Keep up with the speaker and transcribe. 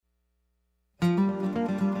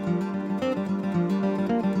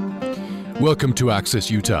Welcome to Access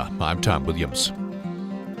Utah. I'm Tom Williams.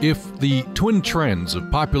 If the twin trends of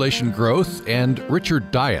population growth and richer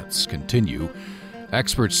diets continue,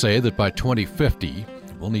 experts say that by 2050,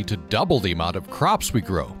 we'll need to double the amount of crops we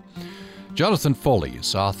grow. Jonathan Foley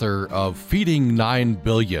is author of Feeding 9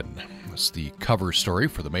 Billion. That's the cover story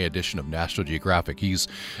for the May edition of National Geographic. He's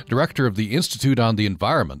director of the Institute on the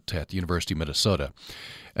Environment at the University of Minnesota.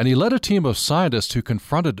 And he led a team of scientists who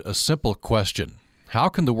confronted a simple question. How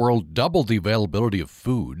can the world double the availability of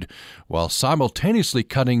food while simultaneously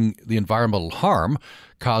cutting the environmental harm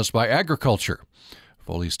caused by agriculture?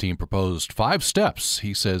 Foley's team proposed 5 steps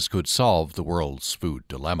he says could solve the world's food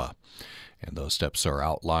dilemma. And those steps are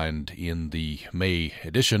outlined in the May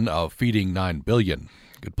edition of Feeding 9 Billion.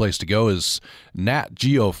 A good place to go is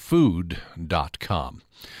natgeofood.com.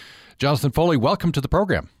 Jonathan Foley, welcome to the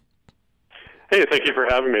program. Hey, thank you for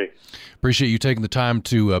having me. Appreciate you taking the time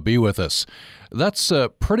to be with us. That's a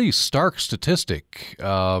pretty stark statistic.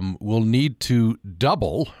 We'll need to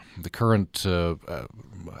double the current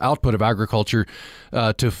output of agriculture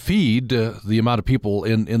to feed the amount of people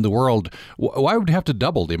in the world. Why would we have to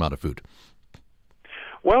double the amount of food?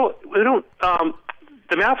 Well, we don't.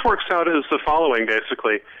 The math works out as the following,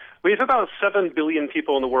 basically. We have about 7 billion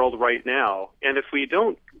people in the world right now, and if we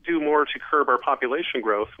don't do more to curb our population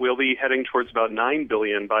growth, we'll be heading towards about 9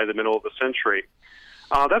 billion by the middle of the century.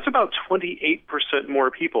 That's about 28%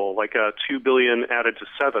 more people, like 2 billion added to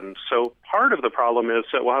 7. So part of the problem is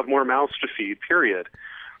that we'll have more mouths to feed, period.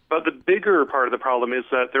 But the bigger part of the problem is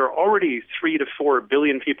that there are already 3 to 4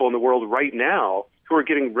 billion people in the world right now who are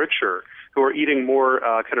getting richer, who are eating more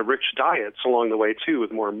kind of rich diets along the way, too,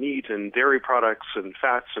 with more meat and dairy products and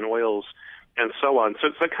fats and oils and so on. So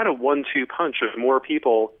it's like kind of 1-2 punch of more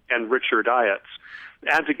people and richer diets.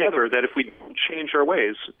 Add together that if we don't change our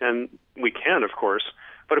ways, and we can, of course,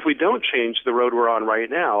 but if we don't change the road we're on right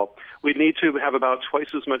now, we need to have about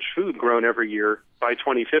twice as much food grown every year by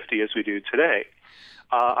 2050 as we do today.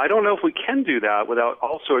 I don't know if we can do that without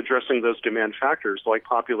also addressing those demand factors like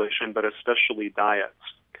population, but especially diets.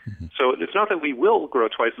 Mm-hmm. So it's not that we will grow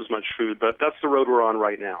twice as much food, but that's the road we're on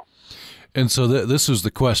right now. And so this is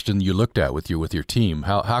the question you looked at with your team.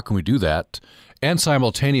 How can we do that and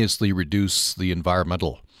simultaneously reduce the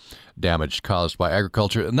environmental damage caused by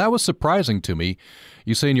agriculture? And that was surprising to me.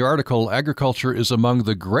 You say in your article, agriculture is among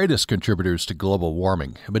the greatest contributors to global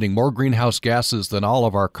warming, emitting more greenhouse gases than all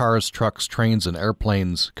of our cars, trucks, trains, and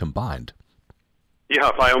airplanes combined.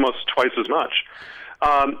 Yeah, by almost twice as much.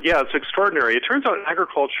 Yeah, it's extraordinary. It turns out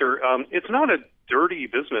agriculture, it's not a dirty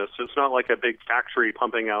business. It's not like a big factory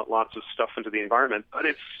pumping out lots of stuff into the environment, but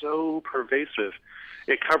it's so pervasive.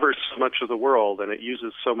 It covers so much of the world, and it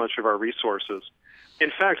uses so much of our resources.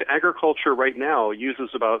 In fact, agriculture right now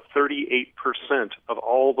uses about 38% of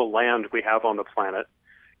all the land we have on the planet.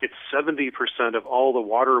 It's 70% of all the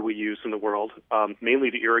water we use in the world,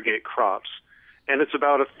 mainly to irrigate crops. And it's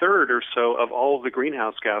about a third or so of all of the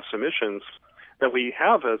greenhouse gas emissions that we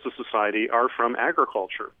have as a society are from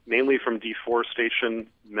agriculture, mainly from deforestation,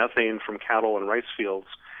 methane from cattle and rice fields,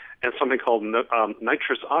 and something called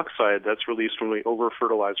nitrous oxide that's released when we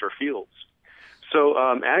over-fertilize our fields. So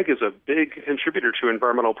ag is a big contributor to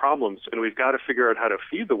environmental problems, and we've got to figure out how to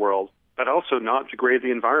feed the world, but also not degrade the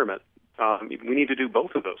environment. We need to do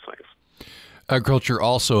both of those things. Agriculture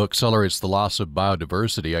also accelerates the loss of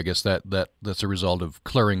biodiversity. I guess that's a result of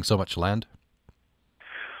clearing so much land?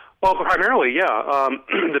 Well, primarily, yeah.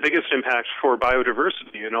 The biggest impact for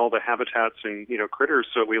biodiversity and all the habitats and critters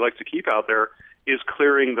that we like to keep out there is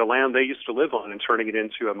clearing the land they used to live on and turning it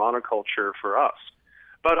into a monoculture for us.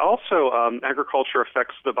 But also, agriculture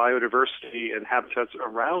affects the biodiversity and habitats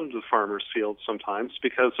around the farmers' fields sometimes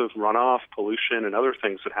because of runoff, pollution, and other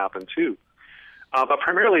things that happen too. But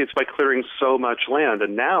primarily, it's by clearing so much land.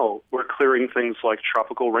 And now we're clearing things like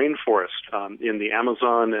tropical rainforest in the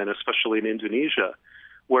Amazon and especially in Indonesia,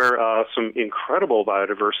 where some incredible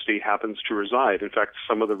biodiversity happens to reside. In fact,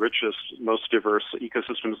 some of the richest, most diverse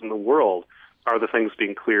ecosystems in the world are the things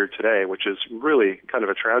being cleared today, which is really kind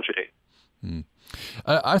of a tragedy.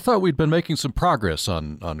 I thought we'd been making some progress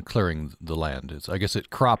on clearing the land. I guess it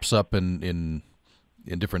crops up in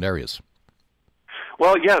different areas.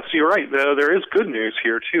 Well, yes, you're right. There is good news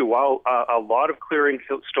here, too. While a lot of clearing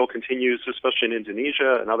still continues, especially in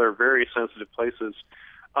Indonesia and other very sensitive places,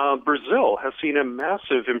 Brazil has seen a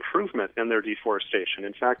massive improvement in their deforestation.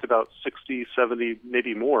 In fact, about 60, 70,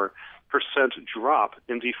 maybe more % drop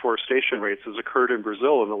in deforestation rates has occurred in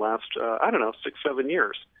Brazil in the last, 6-7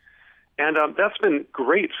 years. And that's been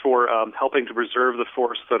great for helping to preserve the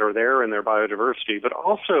forests that are there and their biodiversity, but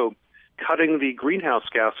also cutting the greenhouse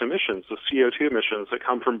gas emissions, the CO2 emissions that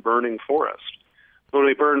come from burning forest. When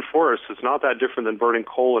we burn forests, it's not that different than burning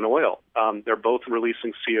coal and oil. They're both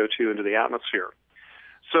releasing CO2 into the atmosphere.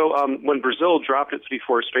 So when Brazil dropped its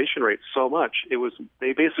deforestation rate so much,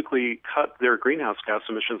 they basically cut their greenhouse gas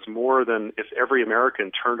emissions more than if every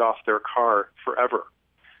American turned off their car forever.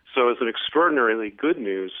 So it's an extraordinarily good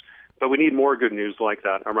news, but we need more good news like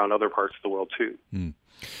that around other parts of the world too.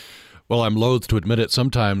 Well, I'm loath to admit it.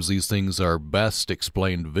 Sometimes these things are best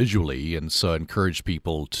explained visually, and so I encourage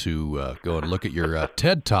people to go and look at your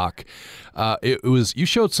TED Talk. You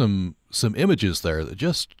showed some images there that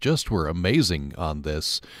just were amazing on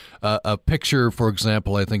this. A picture, for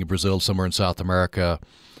example, I think in Brazil, somewhere in South America,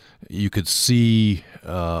 you could see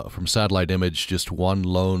from satellite image just one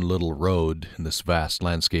lone little road in this vast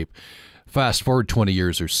landscape. Fast forward 20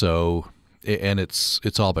 years or so, and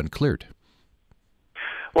it's all been cleared.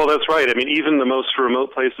 Well, that's right. I mean, even the most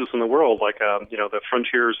remote places in the world, like the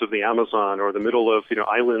frontiers of the Amazon or the middle of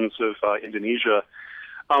islands of Indonesia,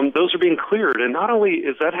 those are being cleared. And not only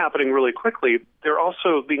is that happening really quickly, they're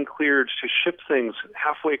also being cleared to ship things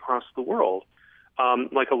halfway across the world.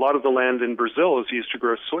 Like a lot of the land in Brazil is used to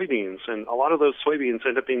grow soybeans, and a lot of those soybeans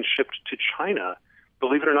end up being shipped to China,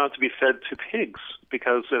 believe it or not, to be fed to pigs,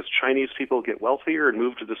 because as Chinese people get wealthier and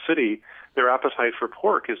move to the city, their appetite for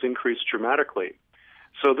pork is increased dramatically.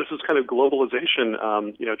 So this is kind of globalization,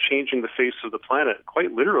 changing the face of the planet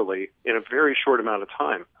quite literally in a very short amount of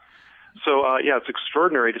time. So, it's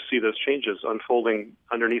extraordinary to see those changes unfolding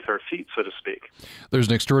underneath our feet, so to speak. There's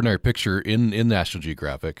an extraordinary picture in National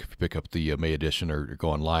Geographic. If you pick up the May edition or go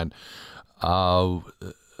online,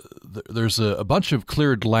 there's a bunch of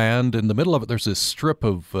cleared land. In the middle of it, there's this strip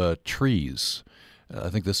of trees. I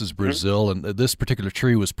think this is Brazil, and this particular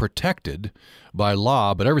tree was protected by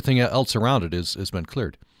law, but everything else around it has been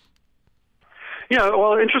cleared. Yeah,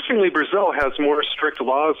 well, interestingly, Brazil has more strict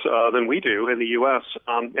laws than we do in the U.S.,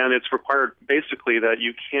 and it's required basically that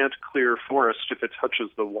you can't clear forest if it touches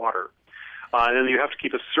the water. And you have to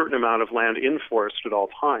keep a certain amount of land in forest at all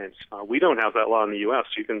times. We don't have that law in the U.S.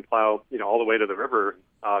 You can plow all the way to the river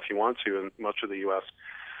if you want to in much of the U.S.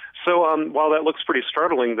 So while that looks pretty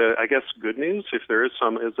startling, I guess good news, if there is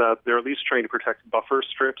some, is that they're at least trying to protect buffer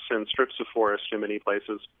strips and strips of forest in many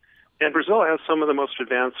places. And Brazil has some of the most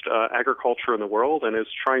advanced agriculture in the world and is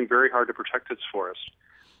trying very hard to protect its forest.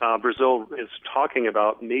 Brazil is talking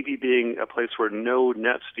about maybe being a place where no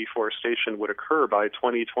net deforestation would occur by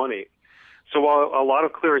 2020. So while a lot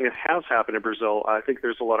of clearing has happened in Brazil, I think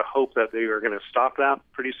there's a lot of hope that they are going to stop that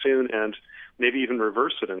pretty soon and maybe even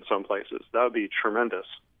reverse it in some places. That would be tremendous.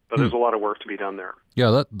 But there's a lot of work to be done there.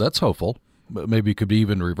 Yeah, that's hopeful. But maybe it could be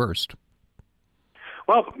even reversed.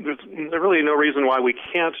 Well, there's really no reason why we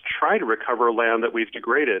can't try to recover land that we've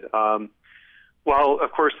degraded. While,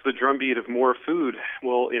 of course, the drumbeat of more food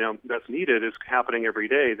that's needed is happening every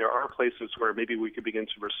day, there are places where maybe we could begin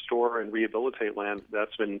to restore and rehabilitate land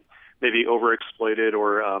that's been maybe overexploited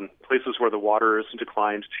or places where the water has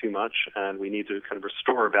declined too much and we need to kind of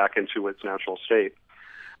restore back into its natural state.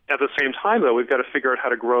 At the same time, though, we've got to figure out how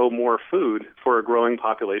to grow more food for a growing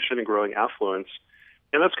population and growing affluence.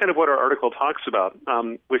 And that's kind of what our article talks about.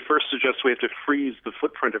 We first suggest we have to freeze the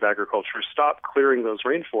footprint of agriculture, stop clearing those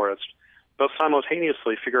rainforests, but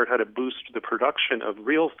simultaneously figure out how to boost the production of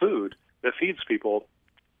real food that feeds people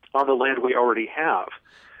on the land we already have.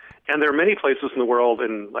 And there are many places in the world,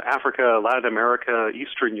 in Africa, Latin America,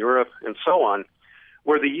 Eastern Europe, and so on,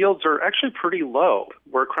 where the yields are actually pretty low,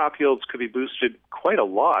 where crop yields could be boosted quite a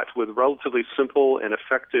lot with relatively simple and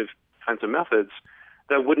effective kinds of methods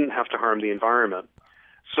that wouldn't have to harm the environment.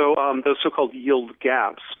 So those so-called yield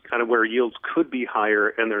gaps, kind of where yields could be higher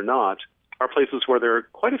and they're not, are places where there are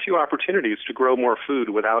quite a few opportunities to grow more food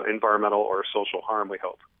without environmental or social harm, we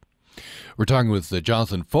hope. We're talking with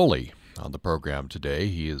Jonathan Foley on the program today.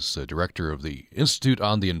 He is director of the Institute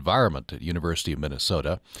on the Environment at University of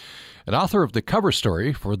Minnesota and author of the cover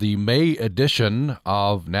story for the May edition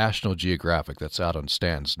of National Geographic. That's out on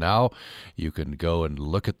stands now. You can go and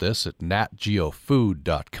look at this at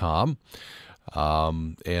natgeofood.com.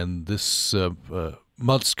 And this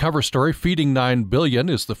month's cover story, Feeding 9 Billion,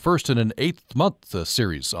 is the first in an 8-month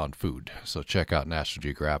series on food. So check out National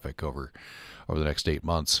Geographic over the next 8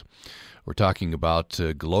 months. We're talking about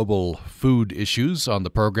global food issues on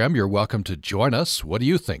the program. You're welcome to join us. What do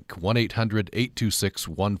you think?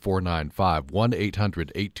 1-800-826-1495.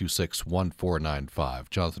 1-800-826-1495.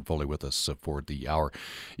 Jonathan Foley with us for the hour.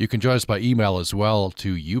 You can join us by email as well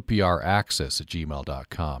to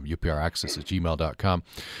upraccess@gmail.com. upraccess@gmail.com.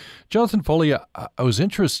 Jonathan Foley, I was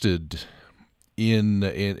interested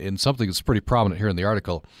in something that's pretty prominent here in the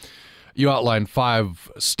article. You outlined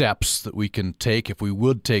 5 steps that we can take. If we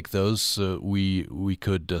would take those, we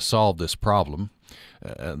could solve this problem.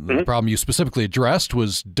 And the problem you specifically addressed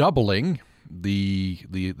was doubling the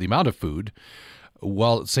amount of food,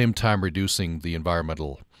 while at the same time reducing the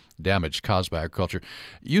environmental damage caused by agriculture.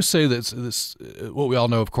 You say that this, what we all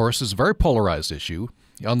know, of course, is a very polarized issue.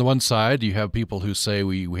 On the one side, you have people who say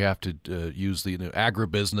we have to use the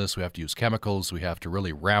agribusiness, we have to use chemicals, we have to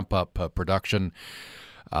really ramp up production.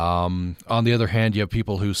 On the other hand, you have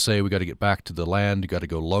people who say we got to get back to the land, you got to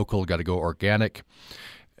go local, got to go organic.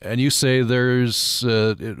 And you say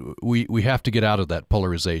we have to get out of that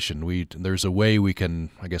polarization. There's a way we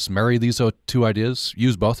can, I guess, marry these 2 ideas,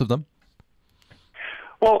 use both of them.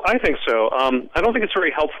 Well, I think so. I don't think it's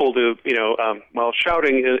very helpful to, while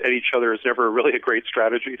shouting at each other is never really a great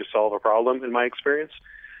strategy to solve a problem, in my experience.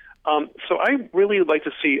 So I really like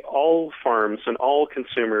to see all farms and all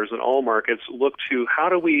consumers and all markets look to how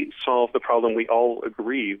do we solve the problem we all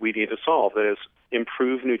agree we need to solve, that is,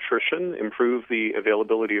 improve nutrition, improve the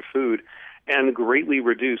availability of food, and greatly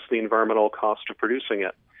reduce the environmental cost of producing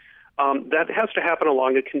it. That has to happen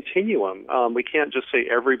along a continuum. We can't just say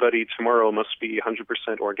everybody tomorrow must be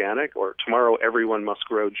 100% organic or tomorrow everyone must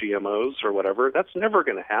grow GMOs or whatever. That's never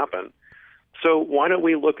going to happen. So why don't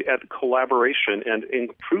we look at collaboration and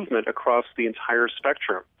improvement across the entire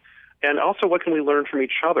spectrum? And also, what can we learn from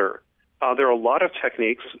each other? There are a lot of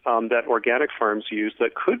techniques that organic farms use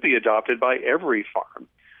that could be adopted by every farm.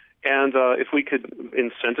 And if we could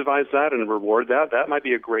incentivize that and reward that, that might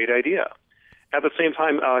be a great idea. At the same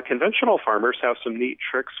time, conventional farmers have some neat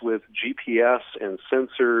tricks with GPS and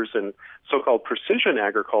sensors and so-called precision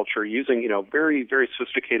agriculture using, very, very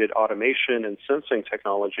sophisticated automation and sensing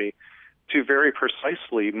technology to very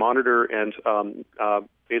precisely monitor and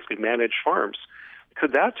basically manage farms.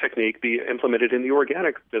 Could that technique be implemented in the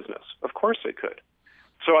organic business? Of course it could.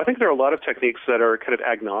 So I think there are a lot of techniques that are kind of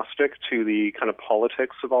agnostic to the kind of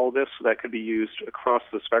politics of all of this that could be used across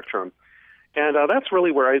the spectrum. And that's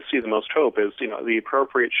really where I see the most hope is, the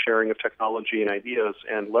appropriate sharing of technology and ideas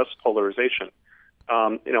and less polarization.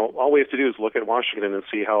 All we have to do is look at Washington and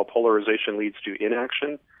see how polarization leads to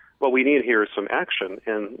inaction. What we need here is some action.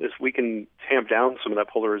 And if we can tamp down some of that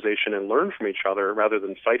polarization and learn from each other rather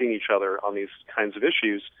than fighting each other on these kinds of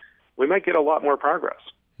issues, we might get a lot more progress.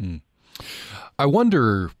 I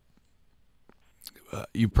wonder,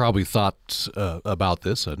 you probably thought about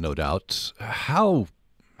this, no doubt, how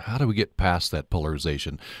do we get past that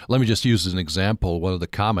polarization? Let me just use as an example one of the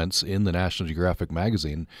comments in the National Geographic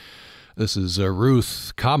magazine. This is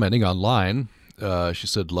Ruth commenting online. She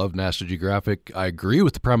said, "Love National Geographic. I agree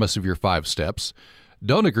with the premise of your 5 steps.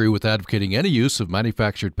 Don't agree with advocating any use of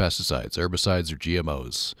manufactured pesticides, herbicides, or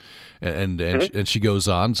GMOs." And she goes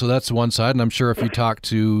on. So that's one side. And I'm sure if you talk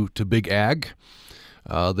to Big Ag,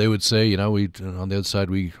 they would say, on the other side,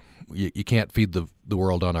 you can't feed the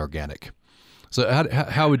world on organic. So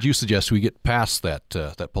how would you suggest we get past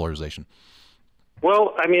that polarization?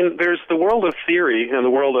 Well, I mean, there's the world of theory and the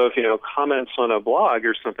world of, comments on a blog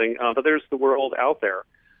or something, but there's the world out there.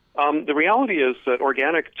 The reality is that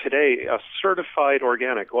organic today, certified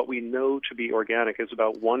organic, what we know to be organic is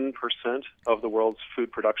about 1% of the world's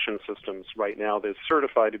food production systems right now that is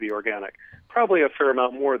certified to be organic. Probably a fair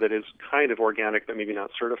amount more that is kind of organic but maybe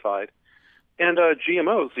not certified. And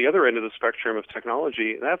GMOs, the other end of the spectrum of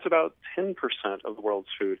technology, that's about 10% of the world's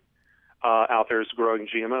food out there is growing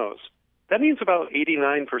GMOs. That means about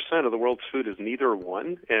 89% of the world's food is neither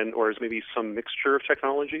one, or is maybe some mixture of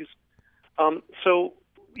technologies. So,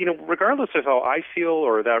 regardless of how I feel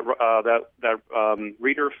or that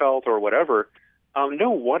reader felt or whatever,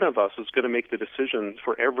 no one of us is going to make the decision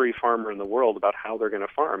for every farmer in the world about how they're going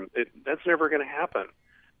to farm. That's never going to happen.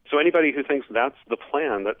 So anybody who thinks that's the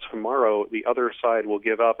plan, that tomorrow the other side will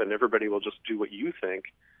give up and everybody will just do what you think,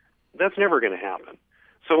 that's never going to happen.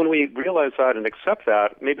 So when we realize that and accept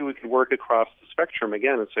that, maybe we could work across the spectrum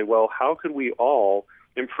again and say, well, how could we all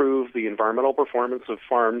improve the environmental performance of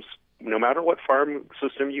farms, no matter what farm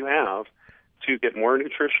system you have, to get more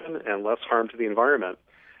nutrition and less harm to the environment?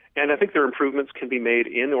 And I think there are improvements can be made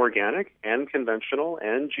in organic and conventional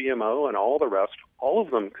and GMO and all the rest. All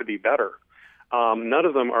of them could be better. None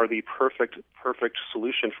of them are the perfect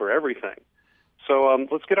solution for everything. So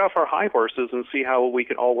let's get off our high horses and see how we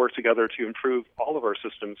can all work together to improve all of our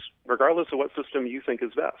systems, regardless of what system you think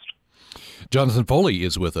is best. Jonathan Foley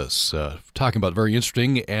is with us, talking about a very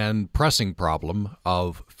interesting and pressing problem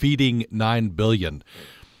of feeding 9 billion.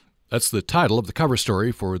 That's the title of the cover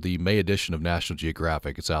story for the May edition of National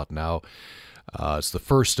Geographic. It's out now. It's the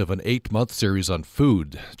first of an 8-month series on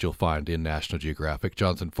food that you'll find in National Geographic.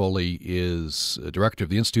 Jonathan Foley is director of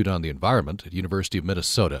the Institute on the Environment at the University of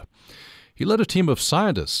Minnesota. He led a team of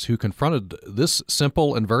scientists who confronted this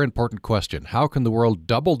simple and very important question: how can the world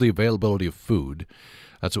double the availability of food?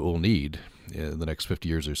 That's what we'll need in the next 50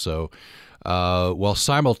 years or so, while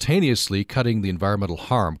simultaneously cutting the environmental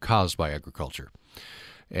harm caused by agriculture.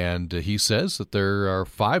 And he says that there are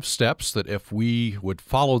 5 steps that if we would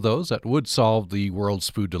follow those, that would solve the world's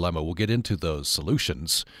food dilemma. We'll get into those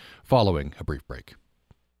solutions following a brief break.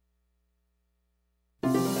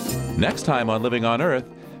 Next time on Living on Earth,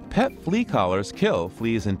 pet flea collars kill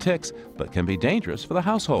fleas and ticks, but can be dangerous for the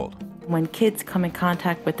household. When kids come in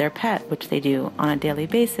contact with their pet, which they do on a daily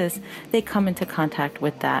basis, they come into contact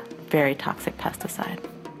with that very toxic pesticide.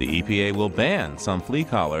 The EPA will ban some flea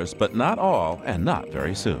collars, but not all, and not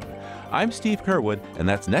very soon. I'm Steve Kerwood, and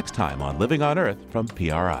that's next time on Living on Earth from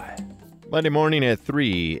PRI. Monday morning at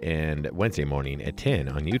 3 and Wednesday morning at 10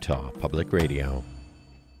 on Utah Public Radio.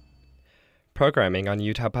 Programming on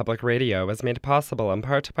Utah Public Radio is made possible in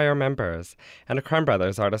part by our members and Crumb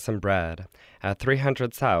Brothers Artisan Bread at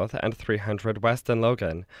 300 South and 300 West in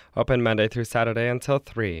Logan, open Monday through Saturday until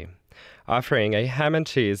 3. Offering a ham and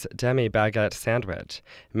cheese demi-baguette sandwich.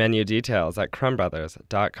 Menu details at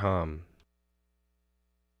crumbbrothers.com.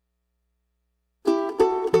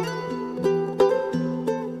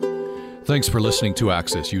 Thanks for listening to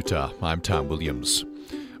Access Utah. I'm Tom Williams.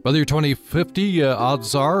 By the year 2050,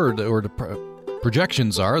 odds are, or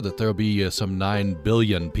projections are, that there will be some 9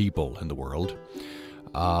 billion people in the world.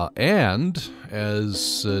 And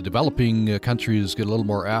as developing countries get a little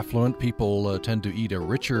more affluent, people tend to eat a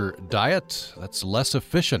richer diet that's less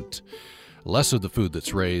efficient. Less of the food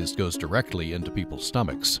that's raised goes directly into people's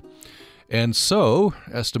stomachs. And so,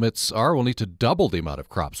 estimates are we'll need to double the amount of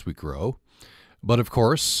crops we grow. But of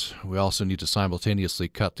course, we also need to simultaneously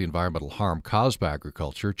cut the environmental harm caused by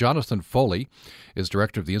agriculture. Jonathan Foley is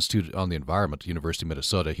director of the Institute on the Environment at the University of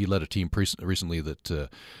Minnesota. He led a team recently that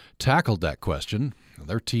tackled that question.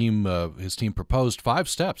 His team proposed 5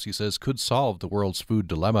 steps, he says, could solve the world's food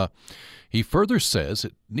dilemma. He further says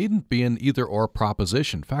it needn't be an either-or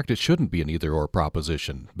proposition. In fact, it shouldn't be an either-or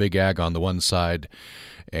proposition. Big ag on the one side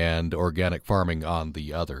and organic farming on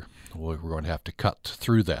the other. We're going to have to cut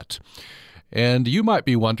through that. And you might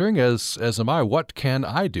be wondering, as am I, what can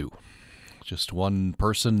I do? Just one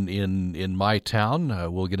person in my town.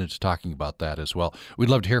 We'll get into talking about that as well. We'd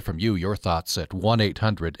love to hear from you, your thoughts at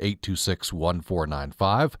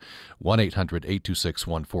 1-800-826-1495,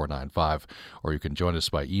 1-800-826-1495, or you can join us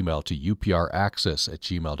by email to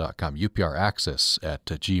upraccess@gmail.com,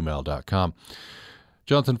 upraccess@gmail.com.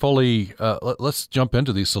 Jonathan Foley, let's jump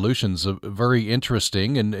into these solutions. Very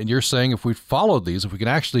interesting, and you're saying if we follow these, if we can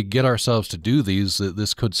actually get ourselves to do these,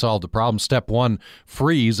 this could solve the problem. Step 1,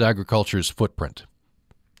 freeze agriculture's footprint.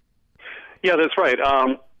 Yeah, that's right.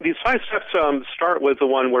 These 5 steps start with the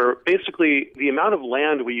one where basically the amount of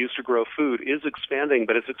land we use to grow food is expanding,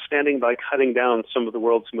 but it's expanding by cutting down some of the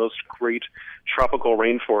world's most great tropical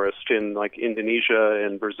rainforest in like Indonesia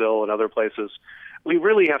and Brazil and other places. We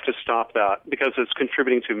really have to stop that because it's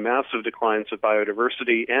contributing to massive declines of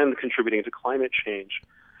biodiversity and contributing to climate change.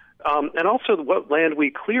 And also, what land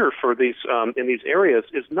we clear for these in these areas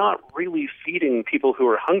is not really feeding people who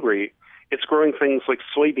are hungry. It's growing things like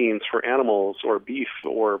soybeans for animals or beef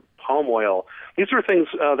or palm oil. These are things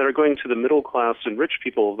that are going to the middle class and rich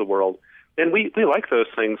people of the world. And we like those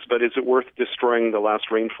things, but is it worth destroying the last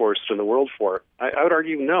rainforest in the world for? I would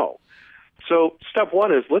argue no. So step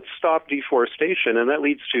 1 is let's stop deforestation, and that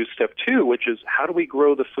leads to step 2, which is how do we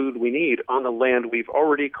grow the food we need on the land we've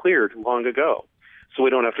already cleared long ago so we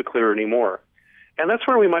don't have to clear anymore. And that's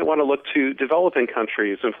where we might want to look to developing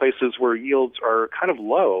countries and places where yields are kind of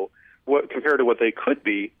low compared to what they could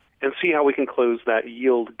be, and see how we can close that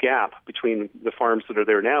yield gap between the farms that are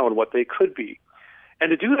there now and what they could be. And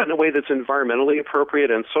to do that in a way that's environmentally appropriate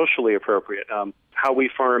and socially appropriate. How we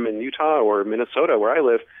farm in Utah or Minnesota, where I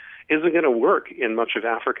live, isn't going to work in much of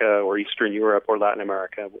Africa or Eastern Europe or Latin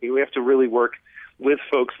America. We have to really work with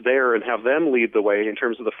folks there and have them lead the way in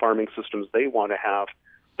terms of the farming systems they want to have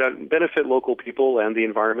that benefit local people and the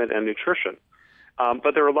environment and nutrition.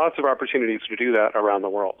 But there are lots of opportunities to do that around the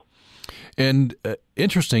world. And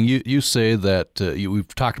interesting, you say that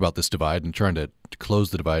we've talked about this divide and trying to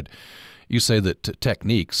close the divide. You say that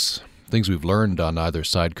techniques, things we've learned on either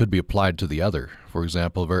side, could be applied to the other. For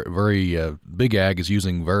example, very big ag is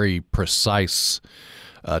using very precise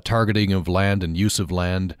targeting of land and use of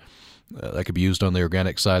land. That could be used on the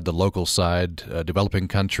organic side, the local side, developing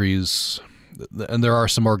countries. And there are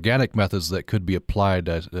some organic methods that could be applied,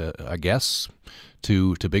 I guess,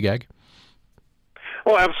 to big ag.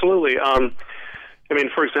 Oh, absolutely.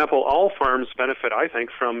 For example, all farms benefit, I think,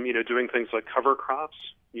 from doing things like cover crops,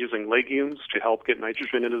 using legumes to help get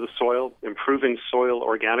nitrogen into the soil, improving soil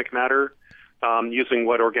organic matter, using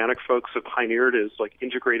what organic folks have pioneered is like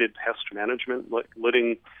integrated pest management,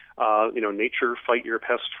 letting nature fight your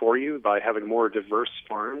pest for you by having more diverse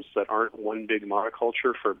farms that aren't one big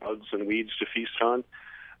monoculture for bugs and weeds to feast on.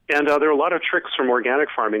 And there are a lot of tricks from organic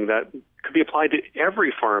farming that could be applied to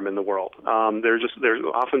every farm in the world. They're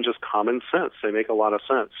often just common sense. They make a lot of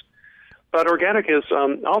sense. But organic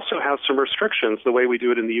also has some restrictions the way we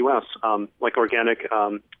do it in the U.S. Like organic,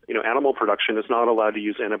 animal production is not allowed to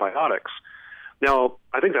use antibiotics. Now,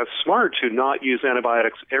 I think that's smart to not use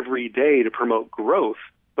antibiotics every day to promote growth.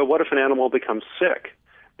 But what if an animal becomes sick?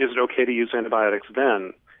 Is it okay to use antibiotics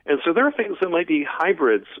then? And so there are things that might be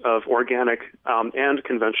hybrids of organic and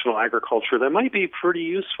conventional agriculture that might be pretty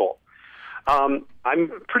useful. I'm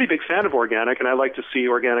a pretty big fan of organic, and I like to see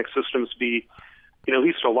organic systems be, at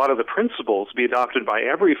least a lot of the principles be adopted by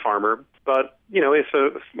every farmer. But, if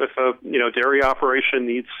a dairy operation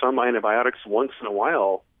needs some antibiotics once in a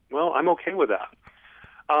while, well, I'm okay with that.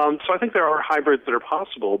 So I think there are hybrids that are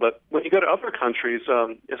possible, but when you go to other countries,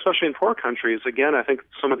 especially in poor countries, again, I think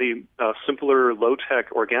some of the simpler,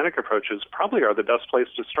 low-tech organic approaches probably are the best place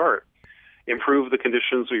to start. Improve the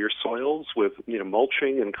conditions of your soils with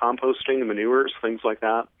mulching and composting and manures, things like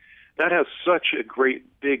that. That has such a great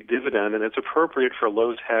big dividend, and it's appropriate for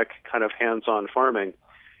low-tech kind of hands-on farming.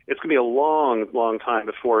 It's going to be a long, long time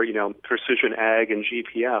before, precision ag and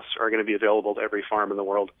GPS are going to be available to every farm in the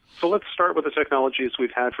world. So let's start with the technologies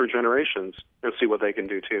we've had for generations and see what they can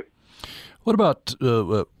do too. What about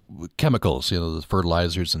chemicals, the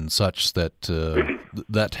fertilizers and such that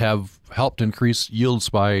that have helped increase yields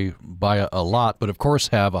by a lot, but of course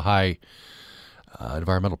have a high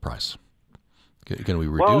environmental price? Can we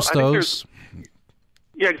reduce those?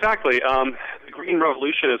 Yeah, exactly. The green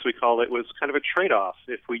revolution, as we call it, was kind of a trade-off.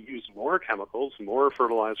 If we use more chemicals, more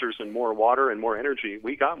fertilizers, and more water and more energy,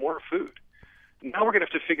 we got more food. Now we're going to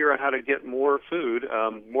have to figure out how to get more food,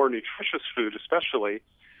 more nutritious food especially,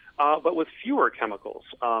 but with fewer chemicals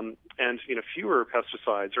and fewer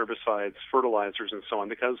pesticides, herbicides, fertilizers, and so on,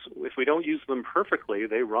 because if we don't use them perfectly,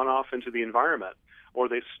 they run off into the environment or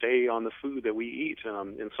they stay on the food that we eat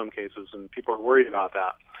in some cases, and people are worried about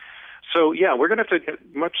that. So, yeah, we're going to have to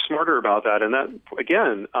get much smarter about that. And that,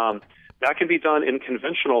 again, that can be done in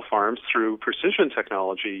conventional farms through precision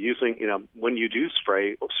technology using, when you do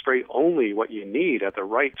spray only what you need at the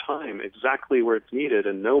right time, exactly where it's needed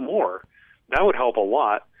and no more. That would help a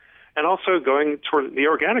lot. And also going toward the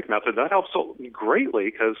organic method, that helps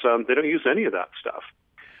greatly because they don't use any of that stuff.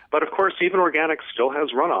 But, of course, even organic still has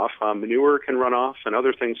runoff. Manure can run off and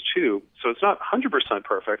other things, too. So it's not 100%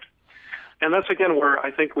 perfect. And that's, again, where I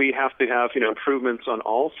think we have to have, improvements on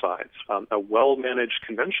all sides. A well-managed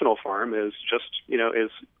conventional farm is just,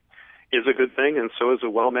 is a good thing, and so is a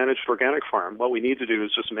well-managed organic farm. What we need to do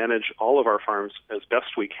is just manage all of our farms as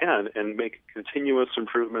best we can and make continuous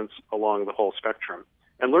improvements along the whole spectrum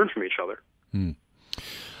and learn from each other.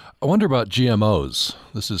 I wonder about GMOs.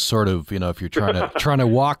 This is sort of, if you're trying to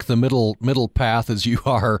walk the middle path as you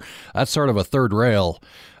are, that's sort of a third rail.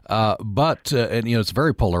 But it's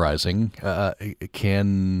very polarizing.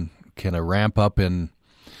 Can a ramp up in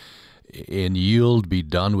yield be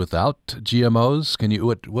done without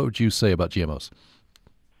GMOs? What would you say about GMOs?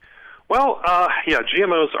 Well,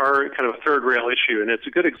 GMOs are kind of a third rail issue, and it's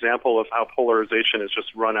a good example of how polarization has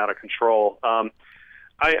just run out of control.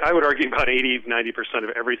 I would argue about 80-90%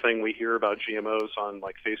 of everything we hear about GMOs on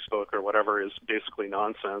like Facebook or whatever is basically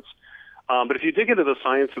nonsense. But if you dig into the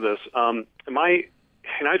science of this,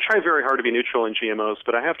 and I try very hard to be neutral in GMOs,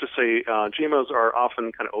 but I have to say GMOs are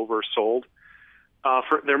often kind of oversold.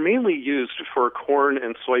 They're mainly used for corn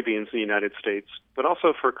and soybeans in the United States, but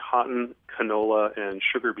also for cotton, canola, and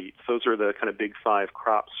sugar beets. Those are the kind of big five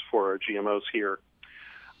crops for GMOs here.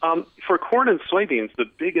 For corn and soybeans, the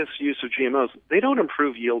biggest use of GMOs, they don't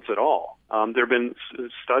improve yields at all. There have been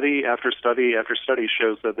study after study after study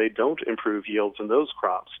shows that they don't improve yields in those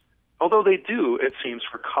crops, although they do, it seems,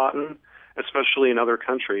 for cotton, especially in other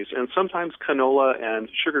countries, and sometimes canola and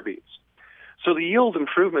sugar beets. So the yield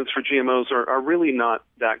improvements for GMOs are really not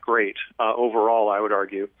that great overall, I would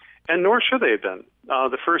argue, and nor should they have been.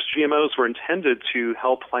 The first GMOs were intended to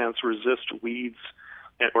help plants resist weeds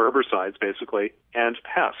or herbicides, basically, and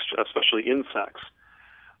pests, especially insects.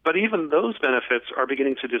 But even those benefits are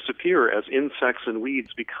beginning to disappear as insects and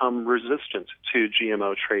weeds become resistant to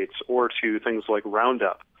GMO traits or to things like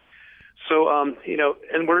Roundup. So,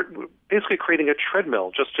 and we're basically creating a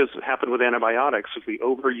treadmill, just as happened with antibiotics. If we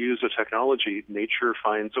overuse a technology, nature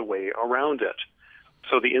finds a way around it.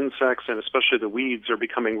 So the insects and especially the weeds are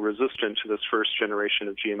becoming resistant to this first generation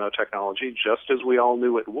of GMO technology, just as we all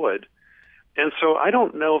knew it would. And so I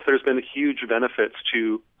don't know if there's been huge benefits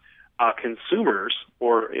to consumers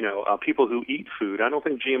or people who eat food. I don't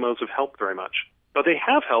think GMOs have helped very much, but they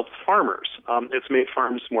have helped farmers. It's made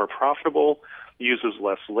farms more profitable, uses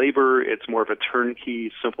less labor. It's more of a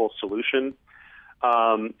turnkey, simple solution.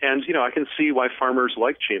 And I can see why farmers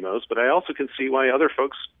like GMOs, but I also can see why other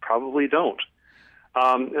folks probably don't.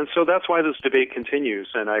 And so that's why this debate continues.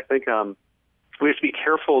 And I think we have to be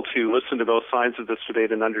careful to listen to both sides of this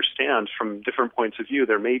debate and understand from different points of view.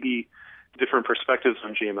 There may be different perspectives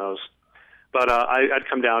on GMOs, but I'd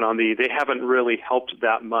come down on they haven't really helped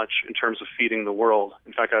that much in terms of feeding the world.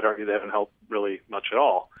 In fact, I'd argue they haven't helped really much at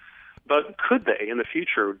all. But could they in the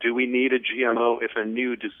future? Do we need a GMO if a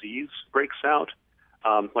new disease breaks out,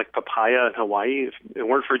 like papaya in Hawaii? If it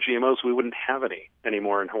weren't for GMOs, we wouldn't have any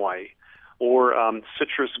anymore in Hawaii. Or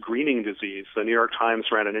citrus greening disease. The New York Times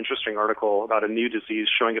ran an interesting article about a new disease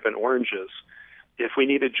showing up in oranges. If we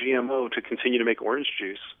need a GMO to continue to make orange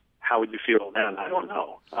juice, how would you feel then? I don't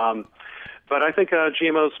know. But I think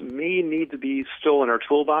GMOs may need to be still in our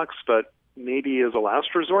toolbox, but maybe as a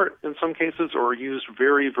last resort in some cases, or used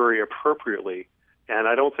very, very appropriately. And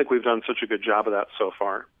I don't think we've done such a good job of that so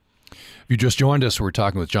far. If you just joined us, we're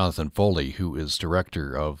talking with Jonathan Foley, who is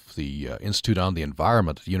director of the Institute on the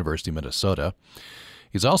Environment at the University of Minnesota.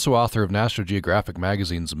 He's also author of National Geographic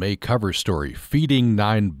magazine's May cover story, Feeding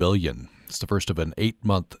 9 Billion. It's the first of an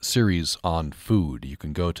 8-month series on food. You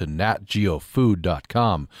can go to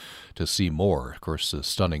natgeofood.com to see more. Of course,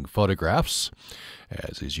 stunning photographs,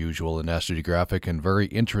 as is usual in National Geographic, and very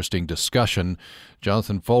interesting discussion.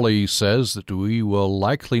 Jonathan Foley says that we will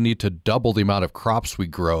likely need to double the amount of crops we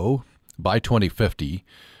grow by 2050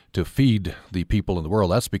 to feed the people in the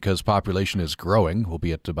world. That's because population is growing. We'll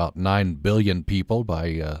be at about 9 billion people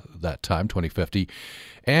by that time, 2050.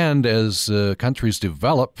 And as countries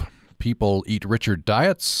develop, people eat richer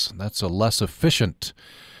diets. That's a less efficient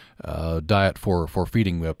diet for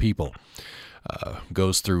feeding people.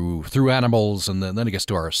 Goes through animals, and then it gets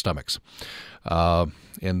to our stomachs.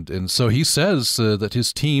 And so he says that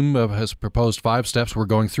his team has proposed 5 steps. We're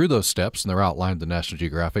going through those steps, and they're outlined in National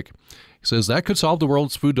Geographic. He says that could solve the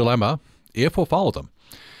world's food dilemma if we'll follow them.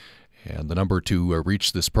 And the number to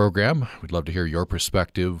reach this program, we'd love to hear your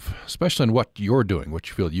perspective, especially on what you're doing, what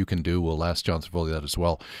you feel you can do. We'll ask Jonathan Foley that as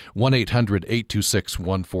well.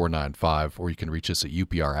 1-800-826-1495, or you can reach us at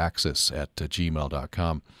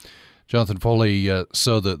upraccess@gmail.com. Jonathan Foley,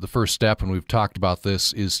 so the first step, and we've talked about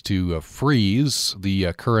this, is to freeze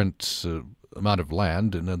the current amount of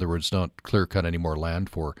land. In other words, don't clear-cut any more land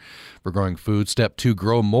for growing food. Step 2,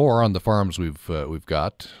 grow more on the farms we've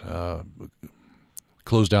got.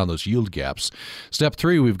 Close down those yield gaps. Step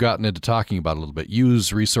 3, we've gotten into talking about a little bit.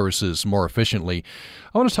 Use resources more efficiently.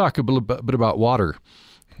 I want to talk a little bit about water.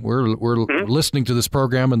 We're listening to this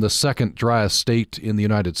program in the second driest state in the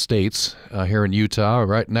United States, here in Utah,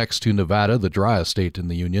 right next to Nevada, the driest state in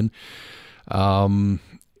the Union. And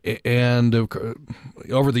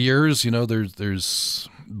over the years, there's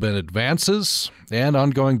been advances and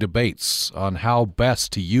ongoing debates on how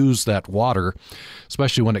best to use that water,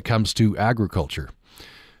 especially when it comes to agriculture.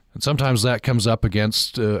 And sometimes that comes up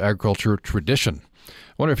against agriculture tradition. I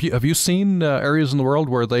wonder if have you seen areas in the world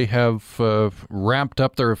where they have ramped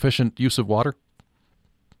up their efficient use of water?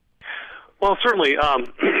 Well, certainly,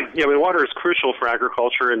 water is crucial for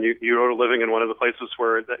agriculture, and you're living in one of the places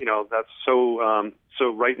where that's so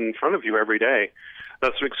right in front of you every day.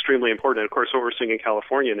 That's extremely important. And of course, what we're seeing in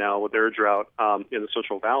California now with their drought in the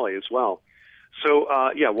Central Valley as well. So,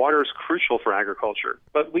 water is crucial for agriculture.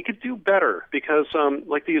 But we could do better because,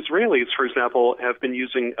 like the Israelis, for example, have been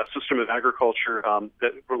using a system of agriculture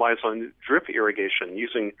that relies on drip irrigation,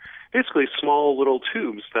 using basically small little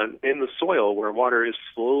tubes that in the soil where water is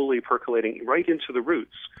slowly percolating right into the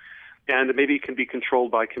roots. And maybe it can be controlled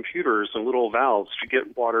by computers and little valves to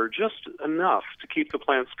get water just enough to keep the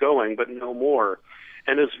plants going, but no more.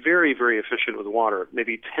 And is very, very efficient with water,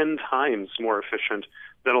 maybe 10 times more efficient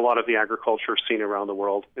than a lot of the agriculture seen around the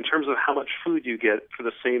world in terms of how much food you get for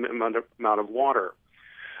the same amount of water.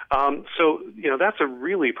 That's a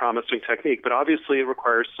really promising technique, but obviously it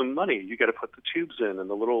requires some money. You got to put the tubes in and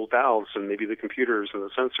the little valves and maybe the computers and the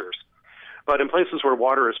sensors. But in places where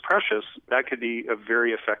water is precious, that could be a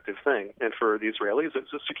very effective thing. And for the Israelis,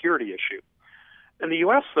 it's a security issue. In the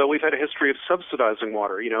U.S., though, we've had a history of subsidizing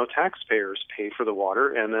water. Taxpayers pay for the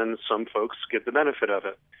water, and then some folks get the benefit of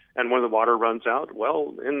it. And when the water runs out,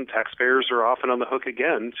 well, then taxpayers are often on the hook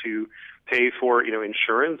again to pay for,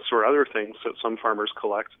 insurance or other things that some farmers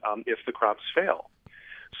collect if the crops fail.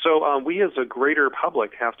 So we as a greater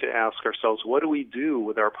public have to ask ourselves, what do we do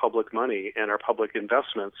with our public money and our public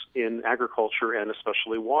investments in agriculture and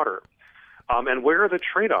especially water? And where are the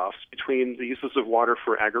trade-offs between the uses of water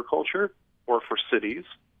for agriculture or for cities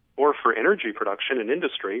or for energy production and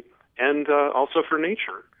industry and also for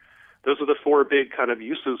nature? Those are the four big kind of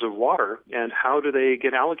uses of water, and how do they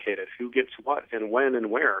get allocated? Who gets what and when and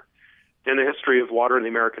where? And the history of water in the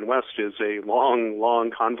American West is a long,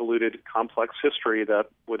 long, convoluted, complex history that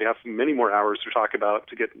would have many more hours to talk about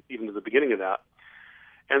to get even to the beginning of that.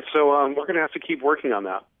 And so we're going to have to keep working on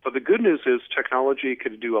that. But the good news is technology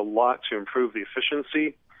could do a lot to improve the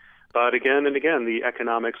efficiency. But again and again, the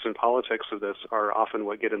economics and politics of this are often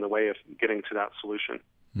what get in the way of getting to that solution.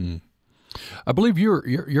 Mm. I believe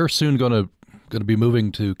you're soon going to be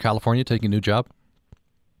moving to California, taking a new job.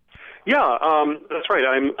 Yeah, that's right.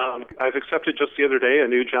 I've accepted just the other day a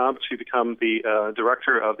new job to become the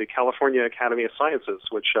director of the California Academy of Sciences,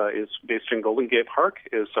 which is based in Golden Gate Park.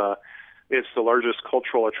 It's the largest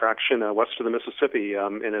cultural attraction west of the Mississippi,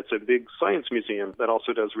 and it's a big science museum that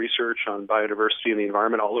also does research on biodiversity and the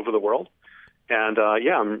environment all over the world. And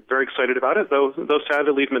I'm very excited about it, though sad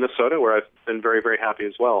to leave Minnesota, where I've been very, very happy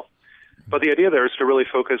as well. But the idea there is to really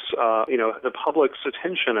focus, the public's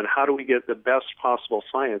attention on how do we get the best possible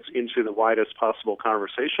science into the widest possible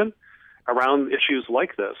conversation around issues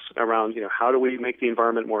like this, around, how do we make the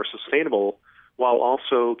environment more sustainable while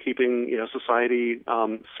also keeping, society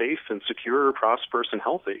safe and secure, prosperous, and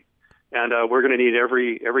healthy. And we're going to need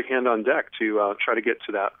every hand on deck to try to get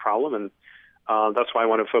to that problem. And that's why I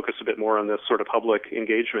want to focus a bit more on this sort of public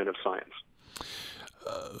engagement of science.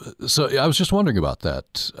 So I was just wondering about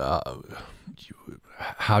that.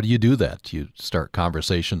 How do you do that? You start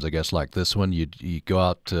conversations, I guess, like this one. You go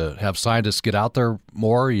out to have scientists get out there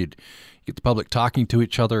more. You get the public talking to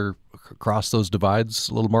each other across those divides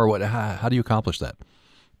a little more. How do you accomplish that?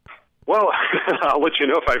 Well, I'll let you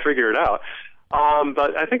know if I figure it out.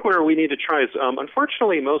 But I think where we need to try is,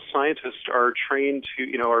 unfortunately, most scientists are trained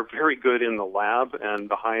to, are very good in the lab and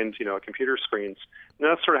behind, computer screens. And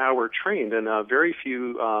that's sort of how we're trained. And very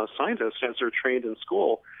few scientists, as they're trained in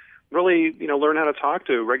school, really, learn how to talk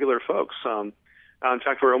to regular folks. In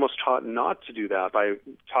fact, we're almost taught not to do that by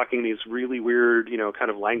talking these really weird, kind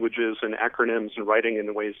of languages and acronyms and writing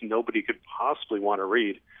in ways nobody could possibly want to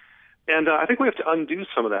read. And I think we have to undo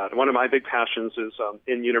some of that. One of my big passions is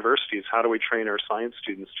in universities, how do we train our science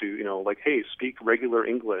students to, hey, speak regular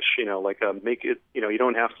English, make it, you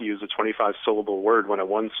don't have to use a 25-syllable word when a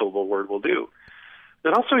one-syllable word will do.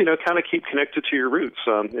 And also, kind of keep connected to your roots.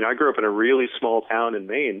 I grew up in a really small town in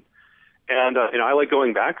Maine, and, I like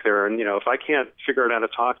going back there. And, if I can't figure out how to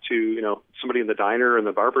talk to, somebody in the diner or in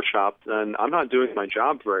the barber shop, then I'm not doing my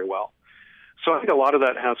job very well. So I think a lot of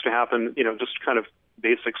that has to happen, just kind of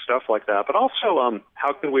basic stuff like that. But also,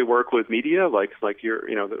 how can we work with media like your,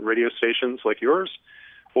 the radio stations like yours,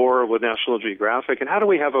 or with National Geographic? And how do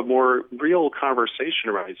we have a more real conversation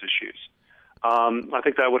around these issues? I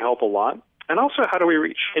think that would help a lot. And also, how do we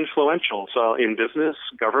reach influentials in business,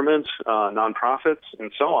 government, nonprofits,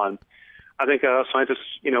 and so on? I think scientists,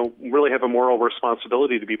 really have a moral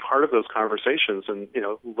responsibility to be part of those conversations and,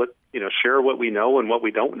 share what we know and what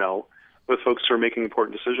we don't know with folks who are making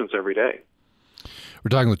important decisions every day. We're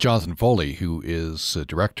talking with Jonathan Foley, who is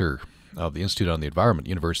director of the Institute on the Environment,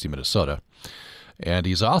 University of Minnesota. And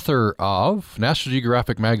he's author of National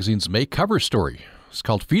Geographic magazine's May cover story. It's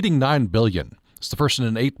called Feeding 9 Billion. It's the first in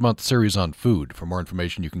an 8-month series on food. For more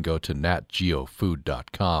information, you can go to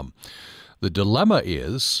natgeofood.com. The dilemma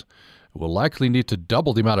is we'll likely need to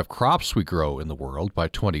double the amount of crops we grow in the world by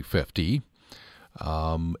 2050.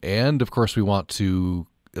 And, of course, we want to,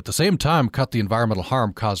 at the same time, cut the environmental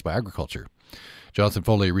harm caused by agriculture. Jonathan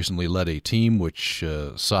Foley recently led a team which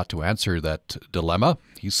sought to answer that dilemma.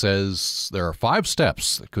 He says there are 5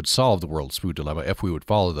 steps that could solve the world's food dilemma if we would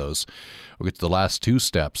follow those. We'll get to the last 2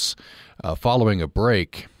 steps following a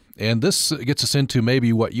break. And this gets us into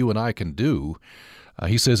maybe what you and I can do.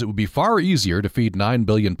 He says it would be far easier to feed 9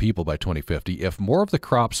 billion people by 2050 if more of the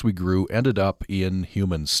crops we grew ended up in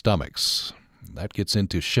human stomachs. That gets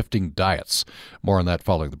into shifting diets. More on that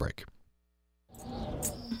following the break.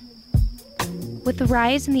 With the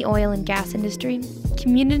rise in the oil and gas industry,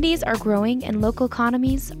 communities are growing and local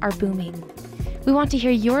economies are booming. We want to hear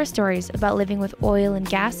your stories about living with oil and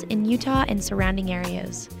gas in Utah and surrounding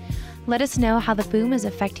areas. Let us know how the boom is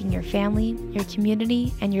affecting your family, your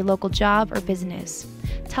community, and your local job or business.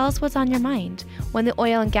 Tell us what's on your mind when the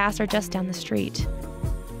oil and gas are just down the street.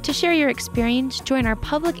 To share your experience, join our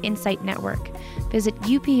Public Insight Network. Visit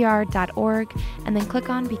upr.org and then click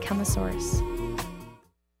on Become a Source.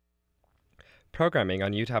 Programming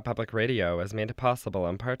on Utah Public Radio is made possible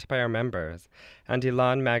in part by our members and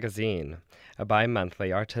Elan Magazine, a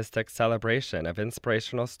bi-monthly artistic celebration of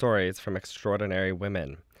inspirational stories from extraordinary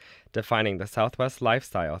women, defining the Southwest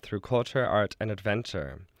lifestyle through culture, art, and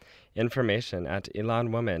adventure. Information at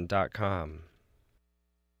elanwoman.com.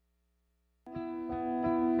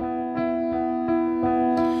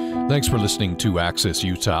 Thanks for listening to Access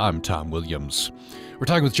Utah. I'm Tom Williams. We're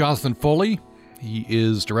talking with Jonathan Foley. He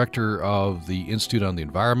is director of the Institute on the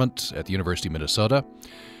Environment at the University of Minnesota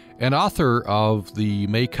and author of the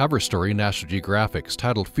May cover story in National Geographic. It's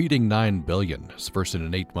titled Feeding 9 Billion. It's the first in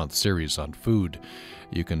an 8-month series on food.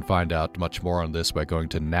 You can find out much more on this by going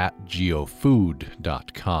to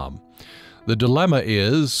natgeofood.com. The dilemma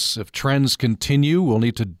is, if trends continue, we'll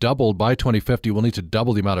need to double, by 2050, we'll need to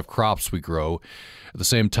double the amount of crops we grow. At the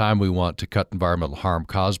same time, we want to cut environmental harm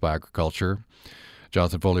caused by agriculture.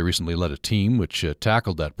 Jonathan Foley recently led a team which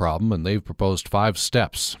tackled that problem, and they've proposed 5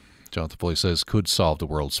 steps, Jonathan Foley says, could solve the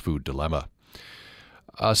world's food dilemma.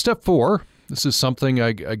 Step 4, this is something,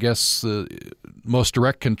 I guess, most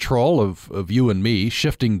direct control of you and me,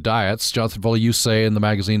 shifting diets. Jonathan Foley, you say in the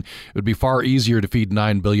magazine, it would be far easier to feed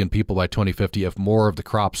 9 billion people by 2050 if more of the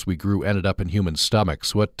crops we grew ended up in human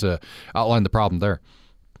stomachs. What outline the problem there?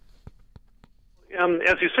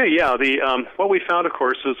 As you say, yeah, what we found, of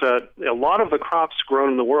course, is that a lot of the crops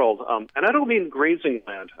grown in the world, and I don't mean grazing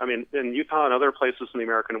land. I mean, in Utah and other places in the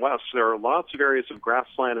American West, there are lots of areas of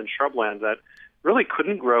grassland and shrubland that really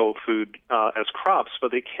couldn't grow food as crops,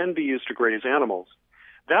 but they can be used to graze animals.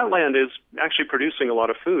 That land is actually producing a lot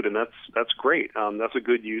of food, and that's great. That's a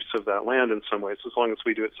good use of that land in some ways, as long as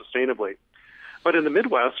we do it sustainably. But in the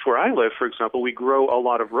Midwest, where I live, for example, we grow a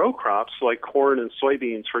lot of row crops, like corn and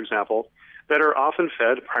soybeans, for example, that are often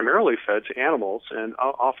primarily fed to animals, and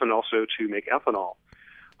often also to make ethanol.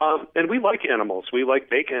 And we like animals. We like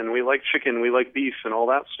bacon, we like chicken, we like beef and all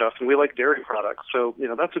that stuff, and we like dairy products. So,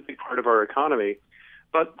 that's a big part of our economy.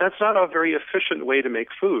 But that's not a very efficient way to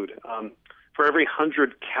make food. For every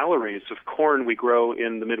 100 calories of corn we grow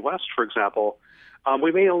in the Midwest, for example,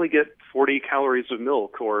 we may only get 40 calories of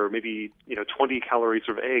milk, or maybe 20 calories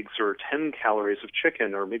of eggs, or 10 calories of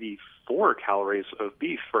chicken, or maybe 4 calories of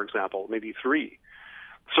beef, for example, maybe 3.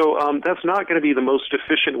 So that's not going to be the most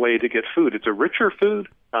efficient way to get food. It's a richer food.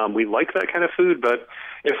 We like that kind of food, but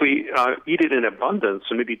if we eat it in abundance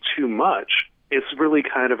and maybe too much, it's really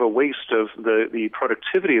kind of a waste of the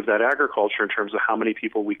productivity of that agriculture in terms of how many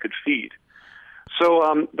people we could feed.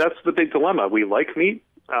 So that's the big dilemma. We like meat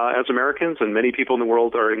as Americans, and many people in the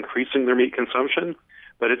world are increasing their meat consumption,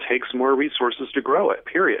 but it takes more resources to grow it,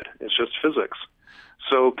 period. It's just physics.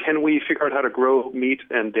 So can we figure out how to grow meat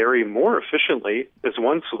and dairy more efficiently is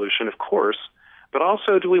one solution, of course, but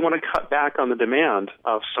also do we want to cut back on the demand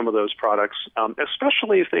of some of those products,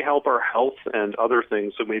 especially if they help our health and other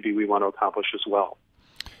things that maybe we want to accomplish as well.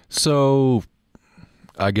 So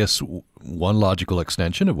I guess one logical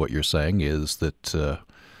extension of what you're saying is that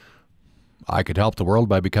I could help the world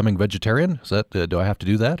by becoming vegetarian. Is that do I have to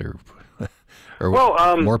do that, or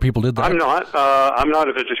more people did that? I'm not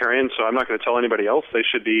a vegetarian, so I'm not going to tell anybody else they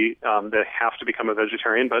should be. They have to become a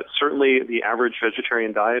vegetarian. But certainly, the average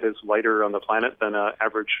vegetarian diet is lighter on the planet than an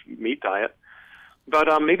average meat diet. But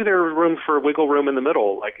maybe there's room for wiggle room in the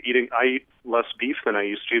middle. Like I eat less beef than I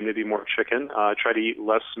used to, maybe more chicken. Try to eat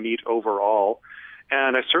less meat overall.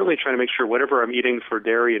 And I certainly try to make sure whatever I'm eating for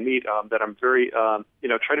dairy and meat, that I'm very,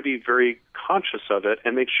 try to be very conscious of it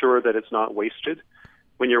and make sure that it's not wasted.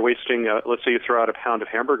 When you're wasting, let's say you throw out a pound of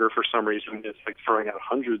hamburger for some reason, it's like throwing out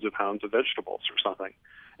hundreds of pounds of vegetables or something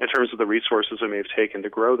in terms of the resources it may have taken to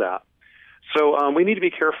grow that. So we need to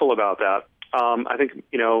be careful about that. I think,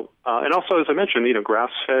 and also, as I mentioned,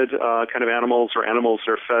 grass-fed kind of animals or animals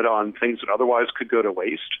that are fed on things that otherwise could go to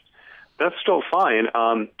waste, that's still fine.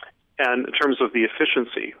 And in terms of the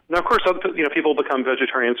efficiency. Now, of course, people become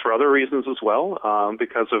vegetarians for other reasons as well,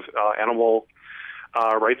 because of animal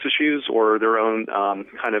rights issues or their own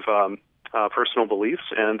personal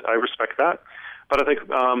beliefs, and I respect that. But I think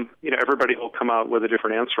everybody will come out with a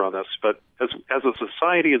different answer on this. But as a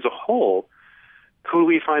society as a whole, could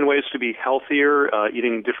we find ways to be healthier,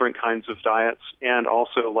 eating different kinds of diets, and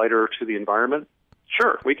also lighter to the environment?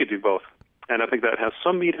 Sure, we could do both. And I think that has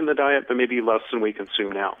some meat in the diet, but maybe less than we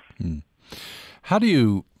consume now. How do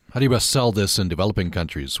you best sell this in developing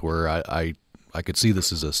countries where I could see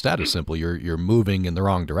this as a status symbol? You're moving in the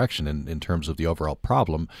wrong direction in terms of the overall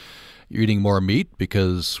problem. You're eating more meat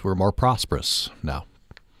because we're more prosperous now.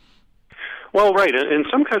 Well, right. In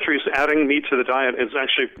some countries, adding meat to the diet is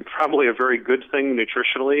actually probably a very good thing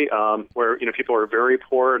nutritionally, where people are very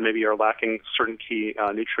poor and maybe are lacking certain key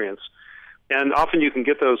nutrients. And often you can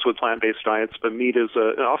get those with plant-based diets, but meat is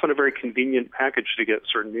often a very convenient package to get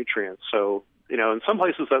certain nutrients. So, in some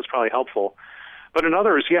places that's probably helpful. But in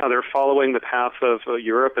others, they're following the path of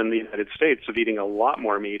Europe and the United States of eating a lot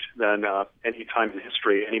more meat than any time in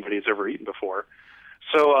history anybody's ever eaten before.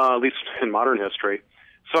 So, at least in modern history.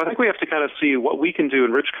 So I think we have to kind of see what we can do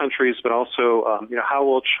in rich countries, but also, how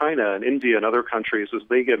will China and India and other countries, as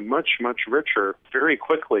they get much, much richer very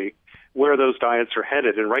quickly, where those diets are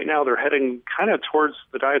headed. And right now they're heading kind of towards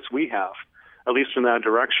the diets we have, at least in that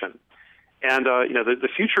direction. And, the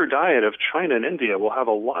future diet of China and India will have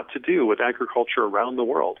a lot to do with agriculture around the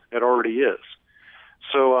world. It already is.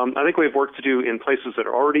 So I think we have work to do in places that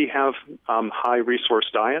already have high resource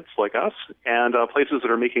diets like us, and places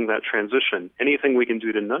that are making that transition. Anything we can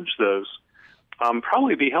do to nudge those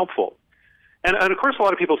probably be helpful. And of course, a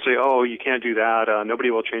lot of people say, oh, you can't do that.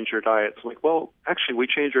 Nobody will change your diets. I'm like, well, actually, we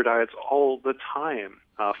change our diets all the time.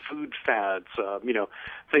 Food fads,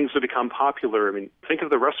 things that become popular. I mean, think of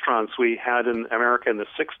the restaurants we had in America in the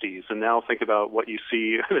 60s, and now think about what you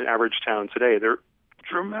see in an average town today. They're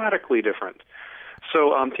dramatically different.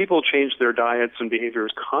 So people change their diets and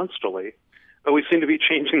behaviors constantly, but we seem to be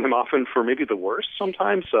changing them often for maybe the worse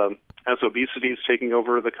sometimes, as obesity is taking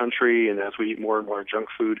over the country and as we eat more and more junk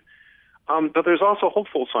food. But there's also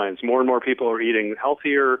hopeful signs. More and more people are eating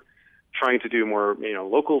healthier, trying to do more,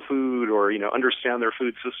 local food or, understand their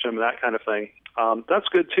food system, that kind of thing. That's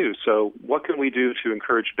good too. So what can we do to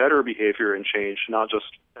encourage better behavior and change, not just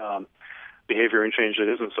behavior and change that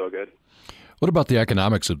isn't so good? What about the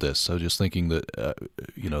economics of this? I was just thinking that,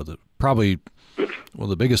 probably one of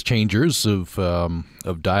the biggest changers of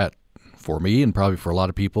diet for me and probably for a lot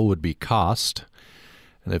of people would be cost.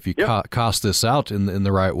 And if you cost this out in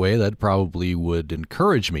the right way, that probably would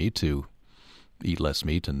encourage me to eat less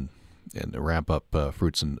meat and ramp up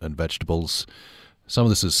fruits and vegetables. Some of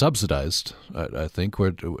this is subsidized, I think.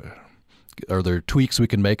 Are there tweaks we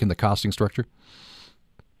can make in the costing structure?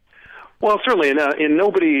 Well, certainly, and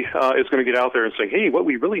nobody is going to get out there and say, hey, what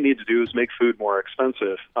we really need to do is make food more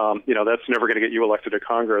expensive. That's never going to get you elected to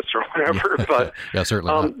Congress or whatever. But yeah,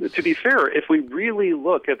 certainly to be fair, if we really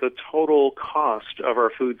look at the total cost of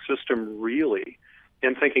our food system really,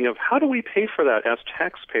 and thinking of how do we pay for that as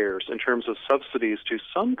taxpayers in terms of subsidies to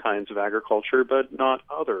some kinds of agriculture, but not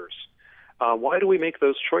others? Why do we make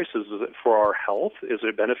those choices? Is it for our health? Is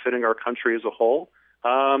it benefiting our country as a whole?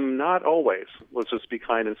 Not always. Let's just be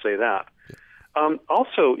kind and say that.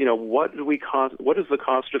 Also, what is the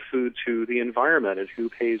cost of food to the environment and who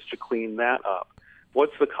pays to clean that up?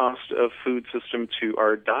 What's the cost of food system to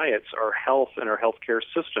our diets, our health, and our healthcare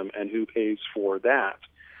system, and who pays for that?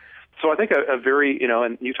 So I think a very,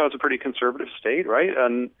 and Utah's a pretty conservative state, right?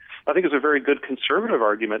 And I think it's a very good conservative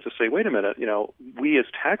argument to say, wait a minute, we as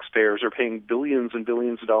taxpayers are paying billions and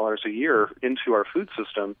billions of dollars a year into our food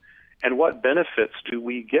system, and what benefits do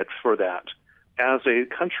we get for that as a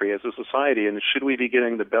country, as a society? And should we be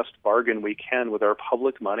getting the best bargain we can with our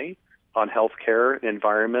public money on health care,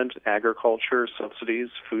 environment, agriculture, subsidies,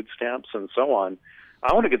 food stamps, and so on?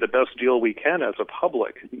 I want to get the best deal we can as a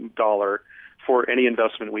public dollar for any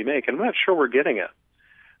investment we make, and I'm not sure we're getting it.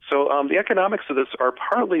 So the economics of this are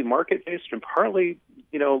partly market-based and partly,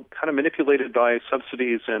 kind of manipulated by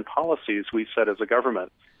subsidies and policies we set as a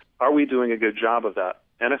government. Are we doing a good job of that?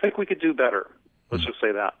 And I think we could do better. Let's just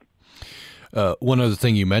say that. One other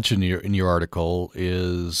thing you mentioned in your article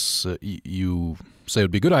is you say it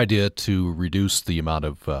would be a good idea to reduce the amount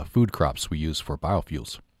of food crops we use for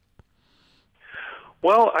biofuels.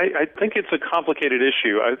 Well, I think it's a complicated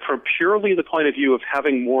issue. From purely the point of view of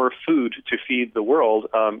having more food to feed the world,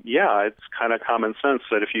 it's kind of common sense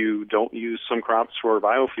that if you don't use some crops for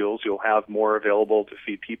biofuels, you'll have more available to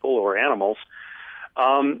feed people or animals.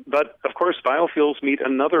 But, of course, biofuels meet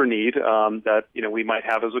another need that we might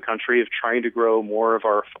have as a country of trying to grow more of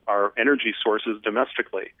our energy sources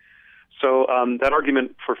domestically. So that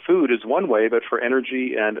argument for food is one way, but for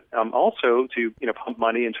energy and also to pump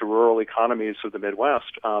money into rural economies of the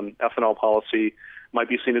Midwest, ethanol policy might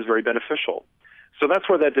be seen as very beneficial. So that's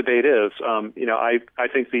where that debate is. I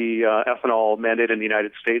think the ethanol mandate in the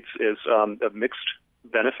United States is of mixed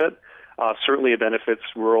benefit. Certainly it benefits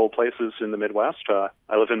rural places in the Midwest. I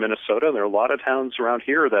live in Minnesota, and there are a lot of towns around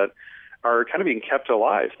here that are kind of being kept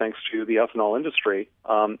alive thanks to the ethanol industry.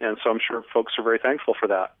 And so I'm sure folks are very thankful for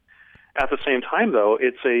that. At the same time, though,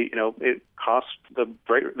 it costs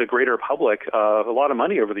the greater public a lot of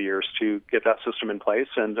money over the years to get that system in place.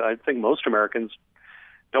 And I think most Americans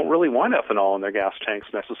don't really want ethanol in their gas tanks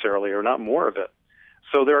necessarily, or not more of it.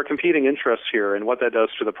 So there are competing interests here, and what that does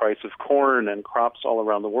to the price of corn and crops all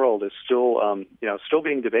around the world is still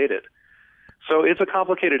being debated. So it's a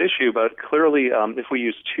complicated issue, but clearly if we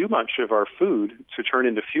use too much of our food to turn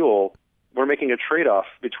into fuel, we're making a trade-off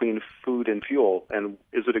between food and fuel. And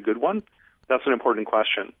is it a good one? That's an important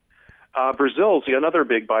question. Brazil's another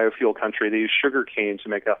big biofuel country. They use sugar cane to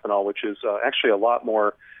make ethanol, which is actually a lot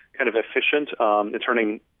more kind of efficient in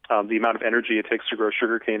turning the amount of energy it takes to grow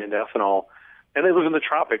sugar cane into ethanol. And they live in the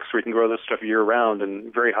tropics where you can grow this stuff year-round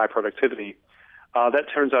and very high productivity. That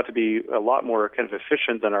turns out to be a lot more kind of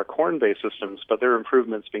efficient than our corn-based systems, but there are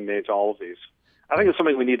improvements being made to all of these. I think it's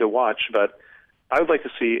something we need to watch, but I would like to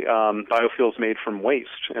see biofuels made from waste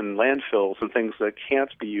and landfills and things that can't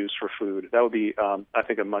be used for food. That would be, I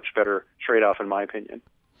think, a much better trade-off, in my opinion.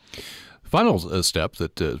 Final step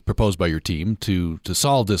that proposed by your team to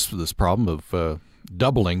solve this problem of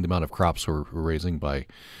doubling the amount of crops we're raising by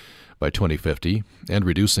 2050 and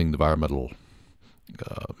reducing the environmental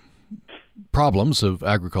problems of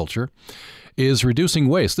agriculture is reducing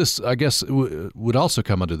waste. This, I guess, would also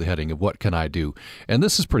come under the heading of what can I do? And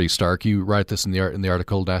this is pretty stark. You write this in the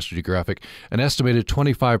article, National Geographic. An estimated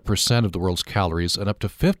 25% of the world's calories and up to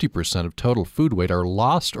 50% of total food weight are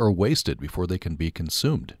lost or wasted before they can be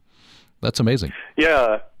consumed. That's amazing.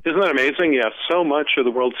 Yeah. Isn't that amazing? Yeah. So much of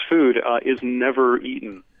the world's food is never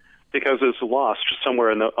eaten because it's lost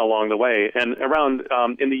somewhere along the way. And around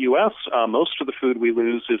in the U.S., most of the food we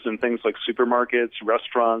lose is in things like supermarkets,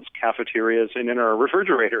 restaurants, cafeterias, and in our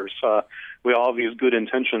refrigerators. We all have these good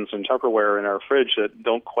intentions in Tupperware in our fridge that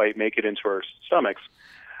don't quite make it into our stomachs.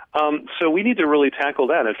 So we need to really tackle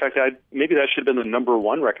that. In fact, maybe that should have been the number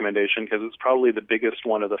one recommendation because it's probably the biggest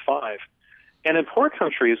one of the five. And in poor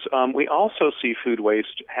countries, we also see food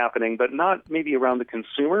waste happening, but not maybe around the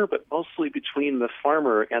consumer, but mostly between the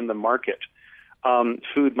farmer and the market.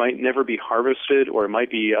 Food might never be harvested, or it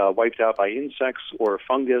might be wiped out by insects or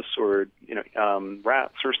fungus or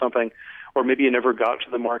rats or something, or maybe it never got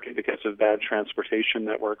to the market because of bad transportation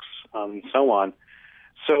networks, and so on.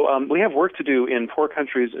 So we have work to do in poor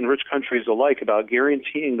countries and rich countries alike about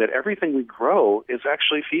guaranteeing that everything we grow is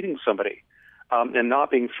actually feeding somebody and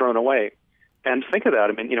not being thrown away. And think of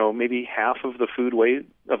that. I mean, maybe half of the food weight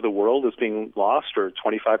of the world is being lost, or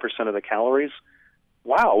 25% of the calories.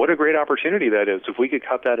 Wow, what a great opportunity that is. If we could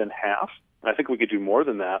cut that in half, I think we could do more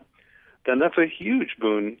than that, then that's a huge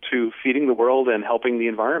boon to feeding the world and helping the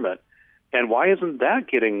environment. And why isn't that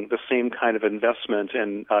getting the same kind of investment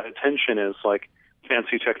and attention as like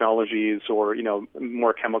fancy technologies or,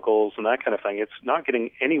 more chemicals and that kind of thing? It's not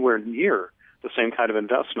getting anywhere near the same kind of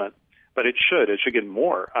investment. But it should. It should get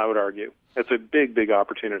more, I would argue. It's a big, big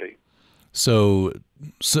opportunity. So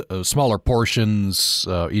smaller portions,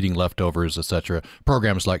 eating leftovers, etc.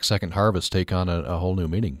 Programs like Second Harvest take on a whole new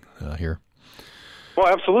meaning here. Well,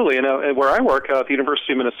 absolutely. And where I work at the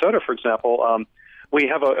University of Minnesota, for example, we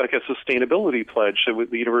have a sustainability pledge that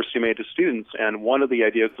the university made to students. And one of the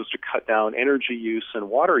ideas was to cut down energy use and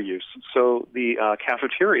water use. So the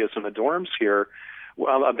cafeterias in the dorms here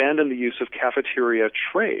abandon the use of cafeteria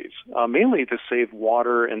trays, mainly to save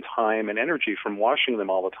water and time and energy from washing them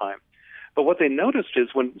all the time. But what they noticed is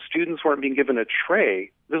when students weren't being given a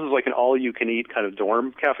tray, this is like an all-you-can-eat kind of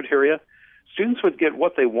dorm cafeteria, students would get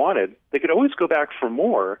what they wanted. They could always go back for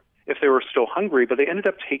more if they were still hungry, but they ended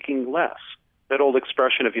up taking less. That old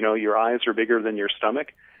expression of, your eyes are bigger than your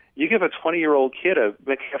stomach. You give a 20-year-old kid a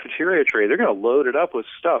cafeteria tray, they're going to load it up with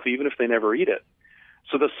stuff even if they never eat it.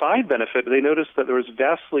 So the side benefit, they noticed that there was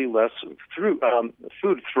vastly less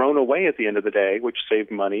food thrown away at the end of the day, which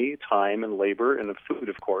saved money, time, and labor, and the food,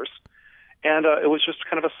 of course. And it was just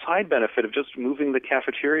kind of a side benefit of just moving the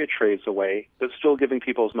cafeteria trays away, but still giving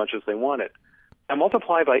people as much as they wanted. And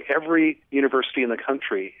multiply by every university in the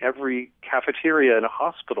country, every cafeteria in a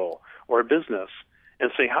hospital or a business,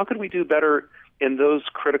 and say, how could we do better in those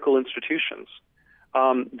critical institutions?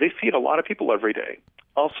 They feed a lot of people every day.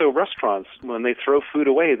 Also, restaurants, when they throw food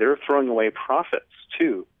away, they're throwing away profits,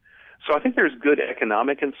 too. So I think there's good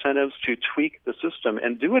economic incentives to tweak the system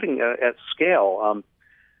and do it at scale.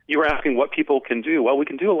 You were asking what people can do. Well, we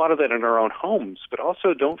can do a lot of that in our own homes, but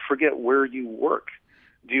also don't forget where you work.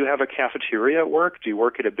 Do you have a cafeteria at work? Do you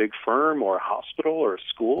work at a big firm or a hospital or a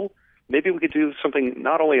school? Maybe we could do something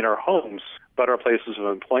not only in our homes, but our places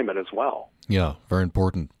of employment as well. Yeah, very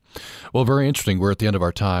important. Well, very interesting. We're at the end of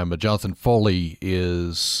our time. Jonathan Foley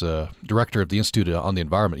is director of the Institute on the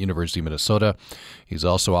Environment, University of Minnesota. He's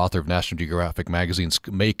also author of National Geographic magazine's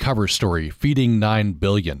May cover story, Feeding 9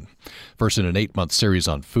 Billion, first in an 8-month series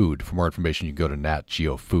on food. For more information, you can go to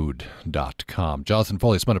natgeofood.com. Jonathan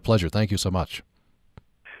Foley, it's been a pleasure. Thank you so much.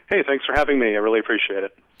 Hey, thanks for having me. I really appreciate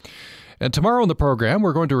it. And tomorrow in the program,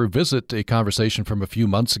 we're going to revisit a conversation from a few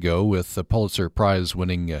months ago with the Pulitzer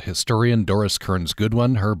Prize-winning historian Doris Kearns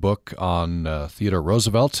Goodwin, her book on Theodore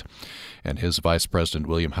Roosevelt and his Vice President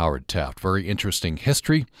William Howard Taft. Very interesting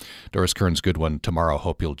history. Doris Kearns Goodwin tomorrow.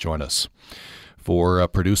 Hope you'll join us. For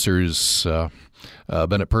producers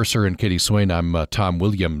Bennett Purser and Katie Swain, I'm Tom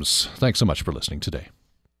Williams. Thanks so much for listening today.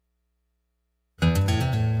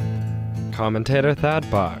 Commentator Thad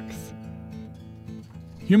Box.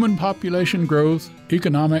 Human population growth,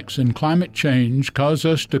 economics, and climate change cause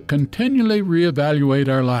us to continually reevaluate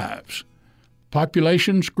our lives.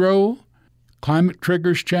 Populations grow, climate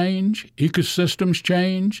triggers change, ecosystems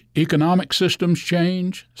change, economic systems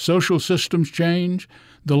change, social systems change.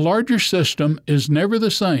 The larger system is never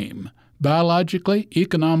the same, biologically,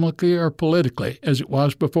 economically, or politically, as it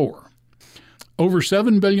was before. Over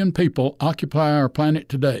 7 billion people occupy our planet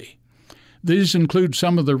today. These include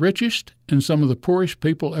some of the richest and some of the poorest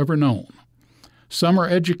people ever known. Some are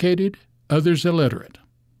educated, others illiterate.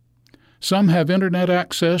 Some have internet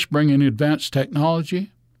access, bringing advanced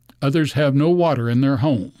technology. Others have no water in their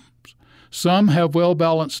homes. Some have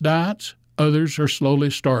well-balanced diets. Others are slowly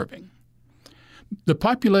starving. The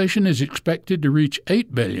population is expected to reach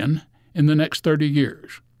 8 billion in the next 30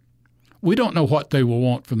 years. We don't know what they will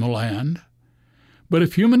want from the land. But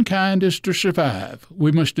if humankind is to survive,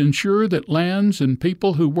 we must ensure that lands and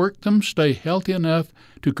people who work them stay healthy enough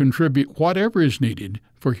to contribute whatever is needed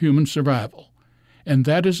for human survival. And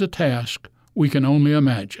that is a task we can only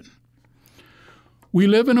imagine. We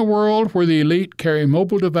live in a world where the elite carry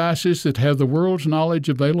mobile devices that have the world's knowledge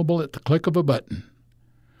available at the click of a button.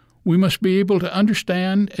 We must be able to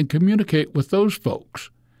understand and communicate with those folks,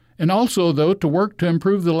 and also, though, to work to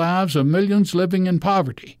improve the lives of millions living in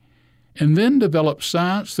poverty, and then develop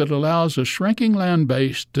science that allows a shrinking land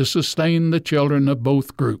base to sustain the children of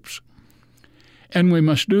both groups. And we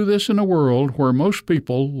must do this in a world where most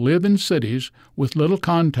people live in cities with little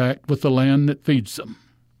contact with the land that feeds them.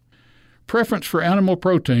 Preference for animal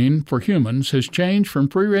protein for humans has changed from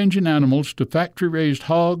free-ranging animals to factory-raised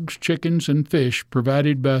hogs, chickens, and fish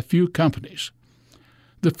provided by a few companies.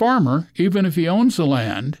 The farmer, even if he owns the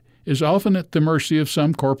land, is often at the mercy of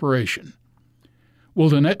some corporation. Will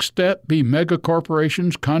the next step be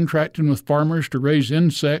mega-corporations contracting with farmers to raise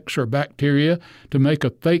insects or bacteria to make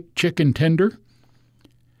a fake chicken tender?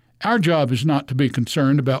 Our job is not to be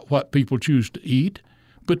concerned about what people choose to eat,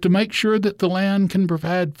 but to make sure that the land can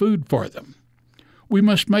provide food for them. We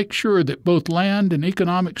must make sure that both land and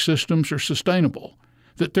economic systems are sustainable,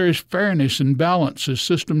 that there is fairness and balance as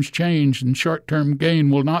systems change, and short-term gain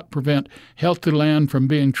will not prevent healthy land from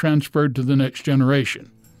being transferred to the next generation.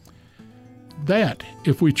 That,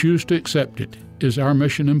 if we choose to accept it, is our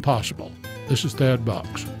mission impossible. This is Thad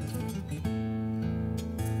Box.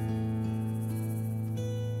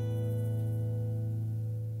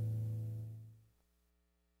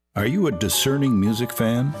 Are you a discerning music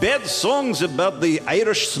fan? Bad songs about the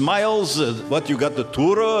Irish smiles, what you got the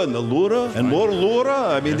Tura and the Lura and more Lura.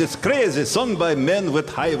 I mean, it's crazy, sung by men with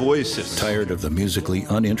high voices. Tired of the musically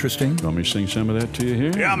uninteresting? Want me to sing some of that to you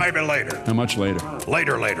here? Yeah, maybe later. How much later?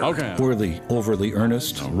 Later. Okay. Or the overly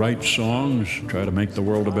earnest? Write songs, try to make the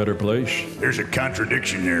world a better place. There's a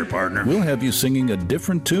contradiction there, partner. We'll have you singing a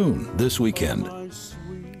different tune this weekend.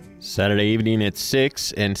 Saturday evening at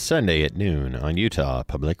 6 and Sunday at noon on Utah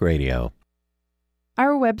Public Radio.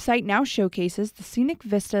 Our website now showcases the scenic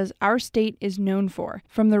vistas our state is known for,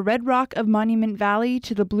 from the red rock of Monument Valley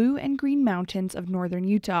to the blue and green mountains of northern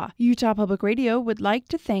Utah. Utah Public Radio would like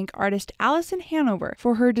to thank artist Allison Hanover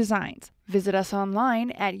for her designs. Visit us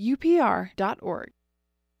online at upr.org.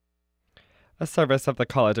 A service of the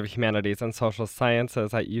College of Humanities and Social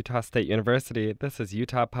Sciences at Utah State University, this is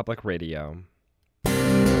Utah Public Radio.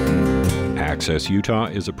 Access Utah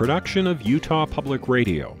is a production of Utah Public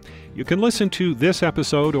Radio. You can listen to this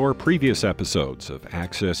episode or previous episodes of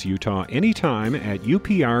Access Utah anytime at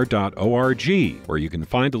upr.org, where you can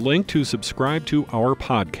find a link to subscribe to our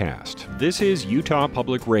podcast. This is Utah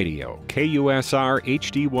Public Radio, KUSR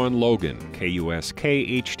HD1 Logan,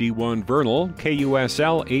 KUSK HD1 Vernal,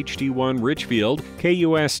 KUSL HD1 Richfield,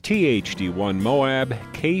 KUST HD1 Moab,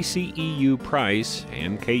 KCEU Price,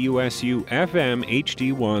 and KUSU FM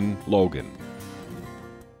HD1 Logan.